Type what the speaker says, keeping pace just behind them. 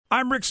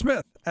I'm Rick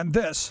Smith, and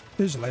this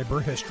is Labor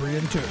History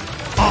in 2.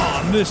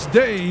 On this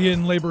day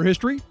in labor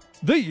history,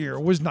 the year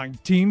was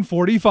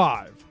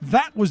 1945.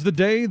 That was the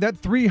day that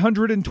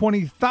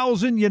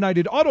 320,000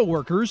 United Auto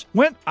Workers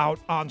went out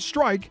on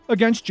strike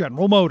against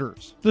General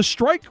Motors. The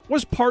strike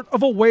was part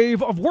of a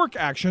wave of work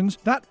actions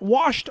that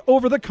washed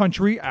over the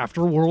country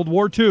after World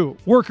War II.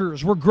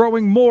 Workers were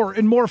growing more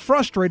and more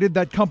frustrated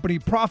that company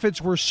profits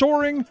were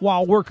soaring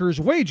while workers'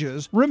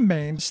 wages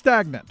remained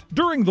stagnant.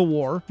 During the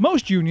war,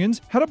 most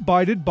unions had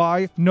abided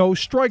by no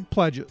strike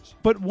pledges.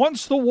 But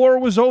once the war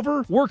was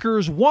over,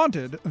 workers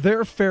wanted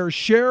their fair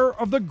share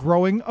of the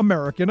growing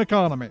American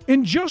economy.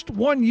 In just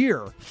 1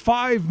 year,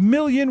 5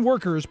 million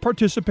workers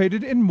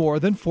participated in more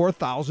than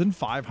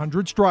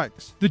 4,500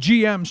 strikes. The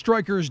GM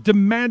strikers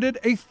demanded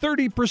a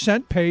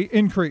 30% pay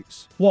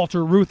increase.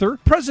 Walter Reuther,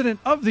 president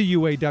of the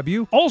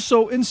UAW,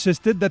 also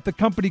insisted that the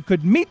company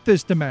could meet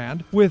this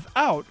demand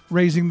without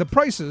raising the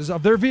prices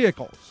of their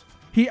vehicles.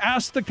 He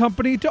asked the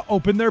company to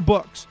open their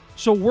books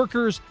so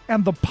workers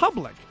and the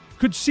public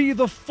could see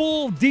the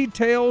full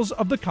details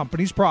of the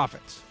company's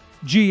profits.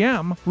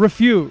 GM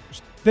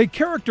refused. They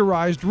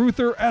characterized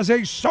Reuther as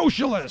a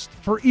socialist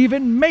for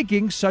even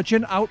making such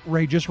an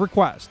outrageous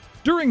request.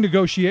 During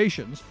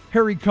negotiations,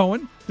 Harry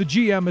Coen, the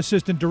GM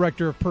Assistant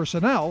Director of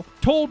Personnel,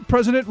 told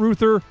President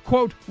Reuther,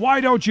 quote,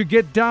 "Why don't you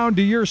get down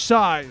to your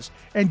size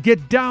and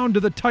get down to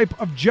the type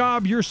of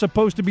job you're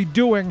supposed to be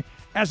doing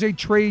as a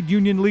trade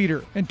union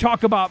leader and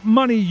talk about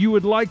money you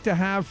would like to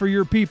have for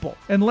your people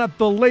and let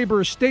the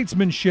labor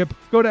statesmanship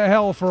go to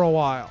hell for a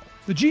while."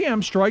 The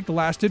GM strike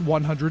lasted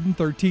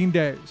 113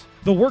 days.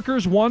 The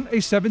workers won a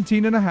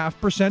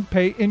 17.5%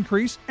 pay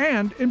increase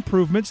and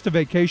improvements to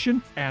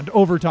vacation and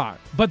overtime.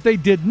 But they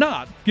did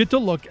not get to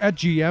look at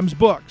GM's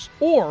books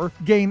or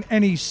gain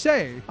any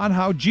say on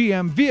how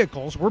GM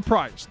vehicles were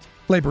priced.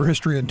 Labor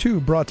History in 2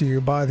 brought to you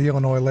by the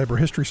Illinois Labor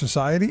History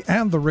Society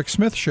and The Rick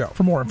Smith Show.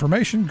 For more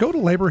information, go to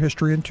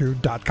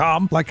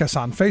laborhistoryin2.com, like us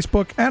on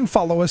Facebook, and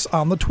follow us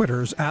on the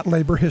Twitters at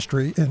Labor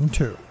History in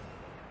 2.